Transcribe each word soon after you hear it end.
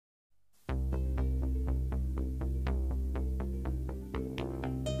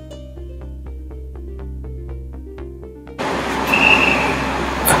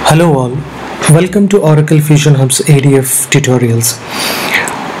Hello all, welcome to Oracle Fusion Hub's ADF tutorials.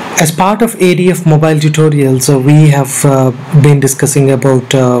 As part of ADF mobile tutorials, we have been discussing about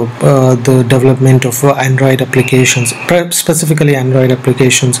the development of Android applications, specifically Android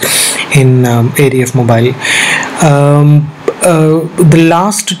applications in ADF mobile. The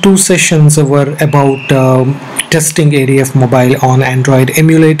last two sessions were about testing ADF mobile on Android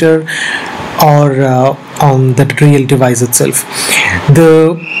emulator or on the real device itself.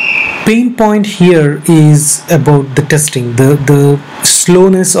 The pain point here is about the testing, the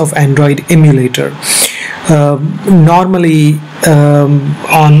slowness of Android emulator. Normally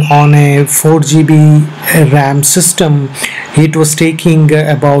on a 4 GB RAM system, it was taking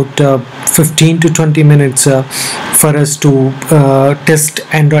about 15 to 20 minutes for us to test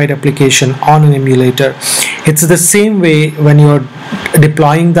Android application on an emulator. It's the same way when you're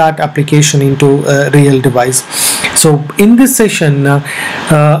deploying that application into a real device. So in this session,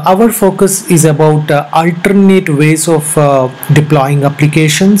 our focus is about alternate ways of deploying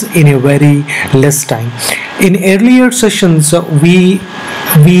applications in a very less time. In earlier sessions, we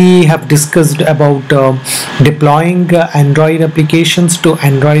have discussed about deploying Android applications to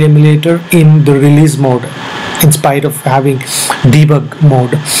Android emulator in the release mode, in spite of having debug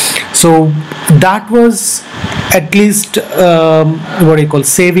mode. So that was at least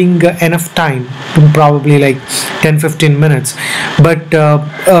saving enough time, probably like 10-15 minutes. But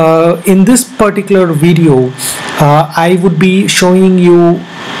in this particular video, I would be showing you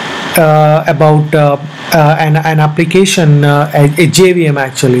about an application, a JVM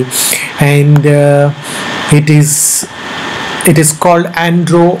actually, and it is called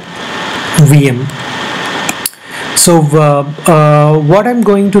AndroVM. So what I'm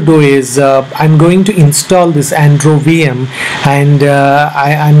going to do is I'm going to install this AndroVM, and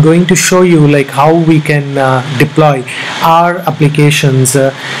I'm going to show you like how we can deploy our applications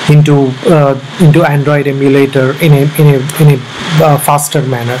into Android emulator in a faster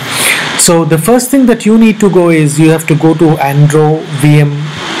manner. So the first thing that you need to go is you have to go to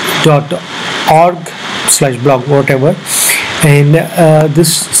AndroVM.org/blog, whatever, and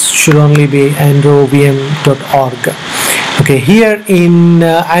this should only be AndroVM.org. Okay, here in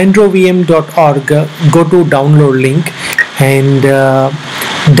AndroVM.org, go to download link and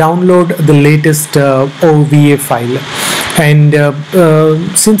download the latest OVA file. And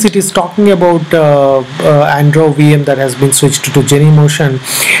since it is talking about AndroVM that has been switched to Genymotion,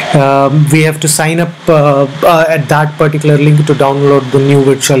 we have to sign up at that particular link to download the new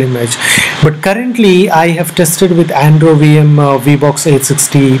virtual image. But currently I have tested with AndroVM VBox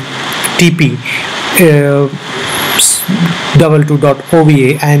 860 TP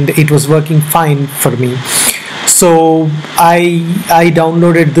 22.OVA, and it was working fine for me. So I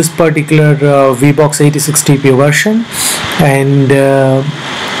downloaded this particular VBox 86 TP version, and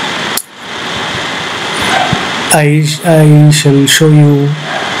I shall show you.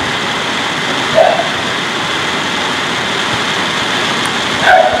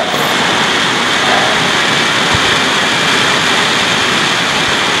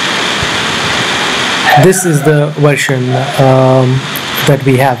 This is the version that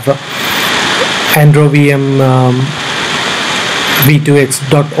we have, AndroVM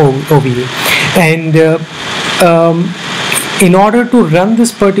v2x.ova, and in order to run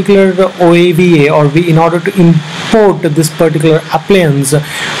this particular OAVA, or in order to import this particular appliance,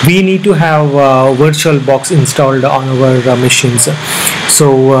 we need to have VirtualBox installed on our machines.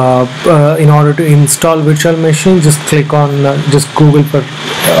 So in order to install virtual machine, just click on just Google for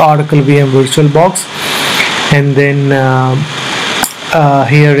Oracle VM VirtualBox, and then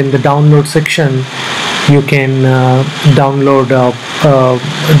here in the download section you can download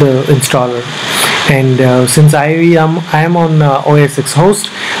the installer. And since I am on OS X host,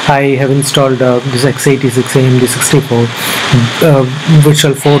 I have installed this x86 AMD64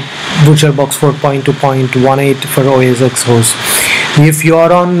 VirtualBox 4.2.18 for OS X host. If you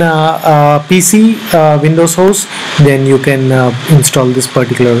are on PC Windows host, then you can install this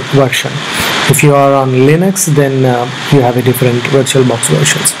particular version. If you are on Linux, then you have a different VirtualBox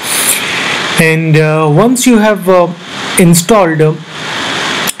versions. And once you have installed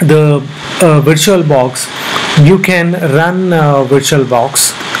the VirtualBox, you can run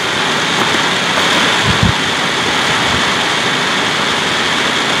VirtualBox.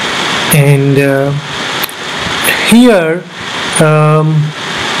 And here,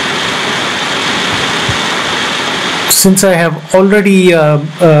 since I have already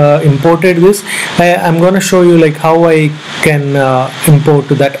imported this, I'm going to show you like how I can import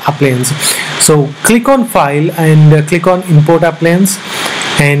that appliance. So click on File and click on Import Appliance,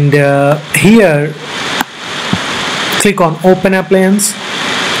 and here click on Open Appliance,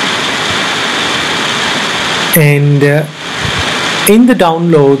 and in the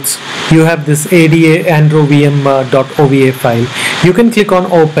downloads you have this AndroVM.ova file. You can click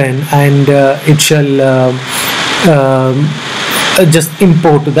on open, and it shall just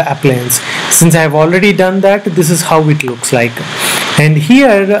import the appliance. Since I have already done that, this is how it looks like. And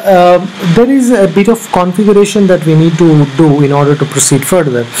here there is a bit of configuration that we need to do in order to proceed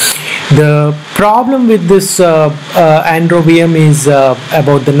further. The problem with this AndroVM is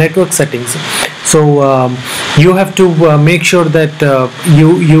about the network settings. So you have to make sure that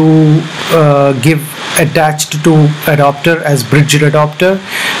you give attached to adapter as bridged adapter,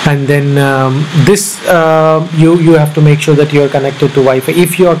 and then this you have to make sure that you are connected to Wi-Fi.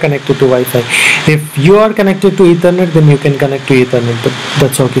 If you are connected to Wi-Fi, if you are connected to Ethernet, then you can connect to Ethernet.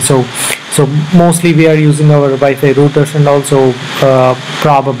 That's okay. So mostly we are using our Wi-Fi routers, and also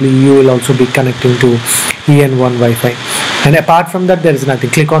probably you will also be connecting to EN1 Wi-Fi. And apart from that, there is nothing.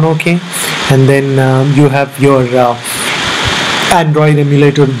 Click on OK, and then you have your Android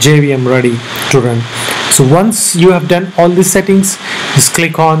emulator JVM ready to run. So once you have done all these settings, just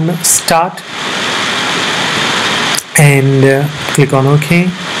click on start and click on OK.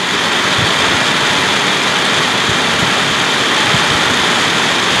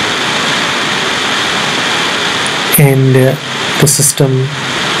 And the system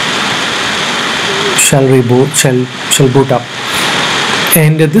shall boot up.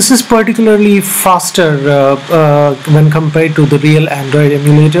 And this is particularly faster when compared to the real Android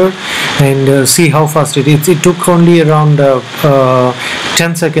emulator. And see how fast it is. It took only around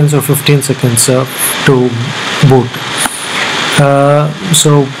 10 seconds or 15 seconds to boot.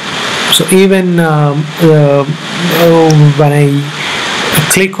 So even when I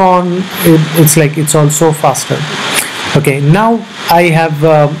click on it, it's like it's also faster. Okay, now I have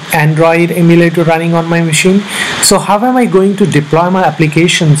Android emulator running on my machine. So how am I going to deploy my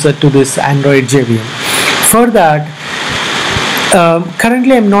applications to this Android JVM? For that,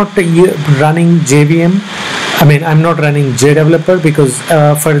 currently I'm not running JVM. I mean, I'm not running JDeveloper, because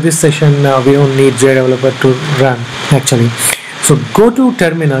for this session we don't need JDeveloper to run actually. So go to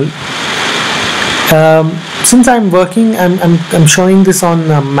terminal. Since I'm working, I'm showing this on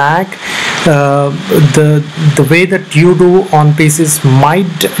Mac. The way that you do on PCs might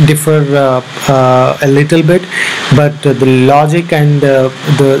differ a little bit, but the logic and the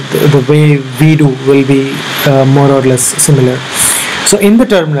way we do will be more or less similar. So in the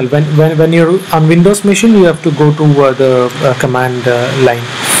terminal, when you're on Windows machine, you have to go to the command line.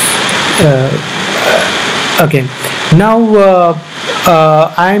 Okay, now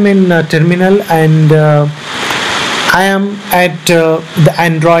I'm in terminal, and I am at the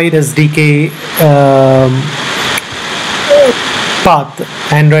Android SDK path,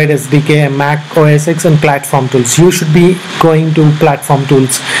 Android SDK, Mac OS X, and platform tools. You should be going to platform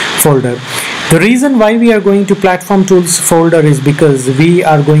tools folder. The reason why we are going to platform tools folder is because we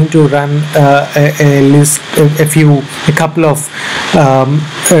are going to run a couple of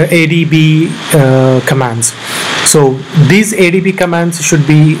ADB commands. So these ADB commands should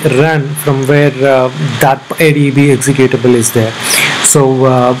be run from where that ADB executable is there. So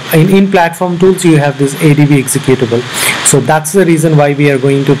in platform tools you have this ADB executable. So that's the reason why we are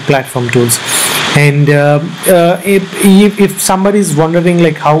going to platform tools. And if somebody is wondering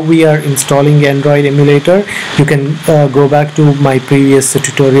like how we are installing Android emulator, you can go back to my previous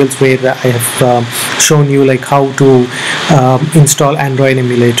tutorials where I have shown you like how to install Android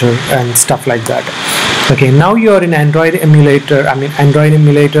emulator and stuff like that. Okay, now you are in Android emulator, Android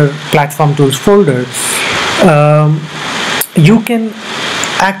emulator platform tools folder. You can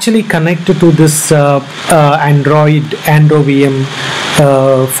actually connect to this AndroVM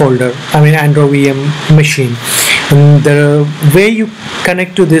folder, AndroVM machine. And the way you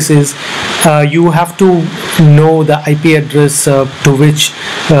connect to this is you have to know the IP address to which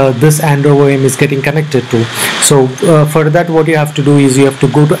this AndroVM is getting connected to. So for that, what you have to do is you have to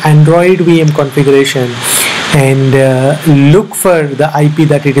go to Android VM configuration and look for the IP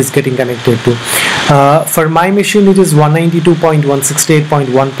that it is getting connected to. For my machine it is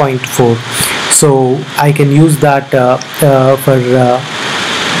 192.168.1.4, so I can use that for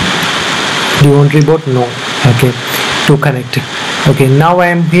do you want reboot? No. Okay, to connect. Okay, now I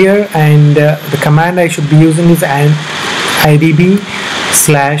am here, and the command I should be using is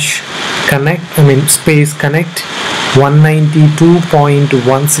idb/connect, space connect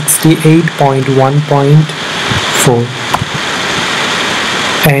 192.168.1.4,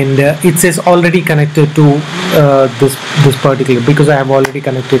 and it says already connected to this particular, because I have already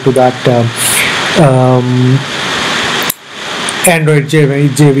connected to that Android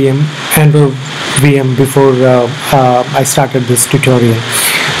AndroVM before I started this tutorial.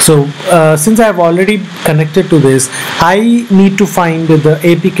 So since I have already connected to this, I need to find the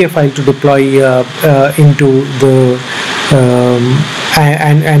APK file to deploy into the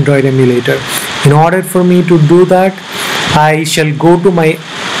Android emulator. In order for me to do that, I shall go to my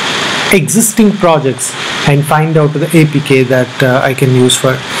existing projects and find out the APK that I can use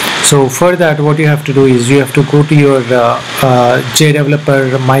for. So for that, what you have to do is you have to go to your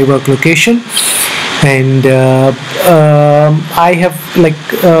JDeveloper My Work location, and I have like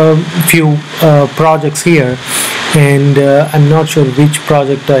a few projects here, and I'm not sure which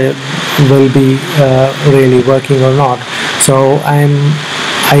project I will be really working or not. So I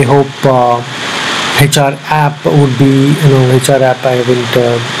hope HR app would be, HR app I haven't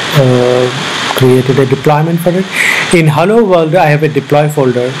created a deployment for it. In Hello World, I have a deploy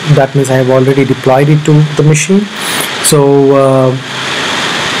folder. That means I have already deployed it to the machine. So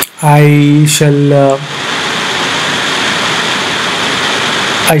I shall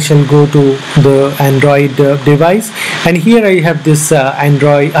go to the Android device, and here I have this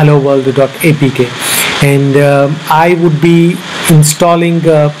Android hello world.apk, and I would be installing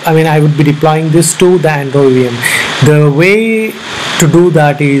I would be deploying this to the AndroVM. The way to do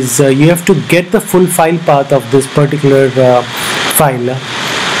that is you have to get the full file path of this particular file,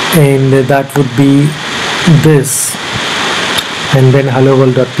 and that would be this, and then hello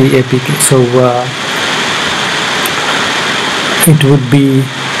world.apk. So it would be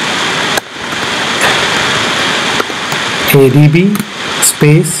adb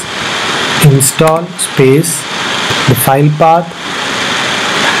space install space the file path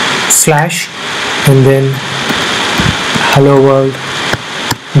slash and then hello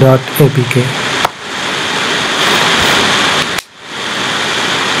world.apk.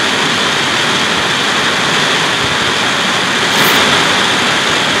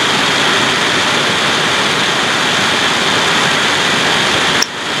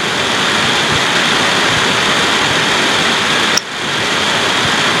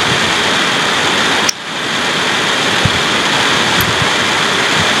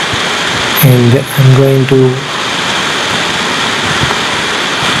 And I'm going to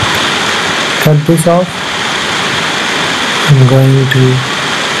cut this off. I'm going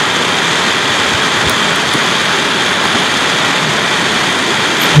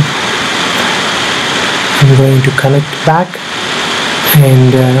to connect back,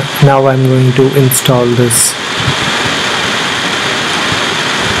 and now I'm going to install this.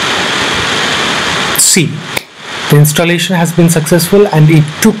 See, the installation has been successful, and it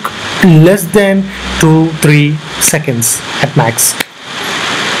took less than 2-3 seconds at max,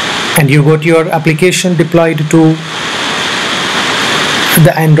 and you got your application deployed to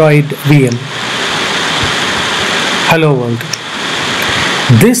the Android VM. Hello world.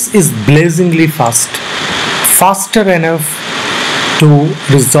 This is blazingly fast, faster enough to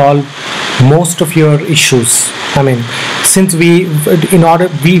resolve most of your issues. I mean, since we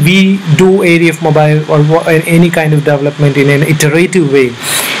do ADF mobile or any kind of development in an iterative way,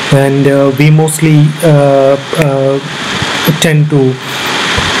 and we mostly tend to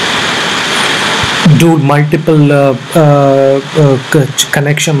do multiple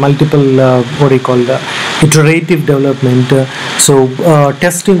connection, multiple iterative development. So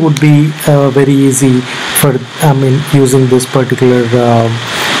testing would be very easy for using this particular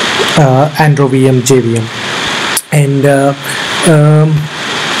AndroVM JVM. And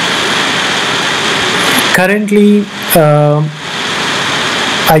currently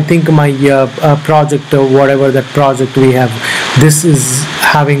I think my project, whatever that project we have, this is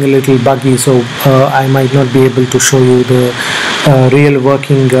having a little buggy, so I might not be able to show you the real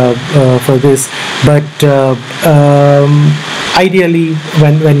working for this. But ideally,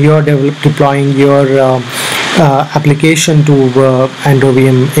 when you're deploying your application to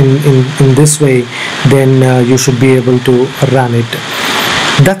AndroVM in this way, then you should be able to run it.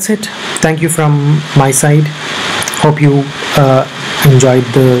 That's it. Thank you from my side. Hope you enjoyed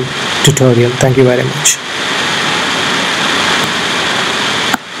the tutorial. Thank you very much.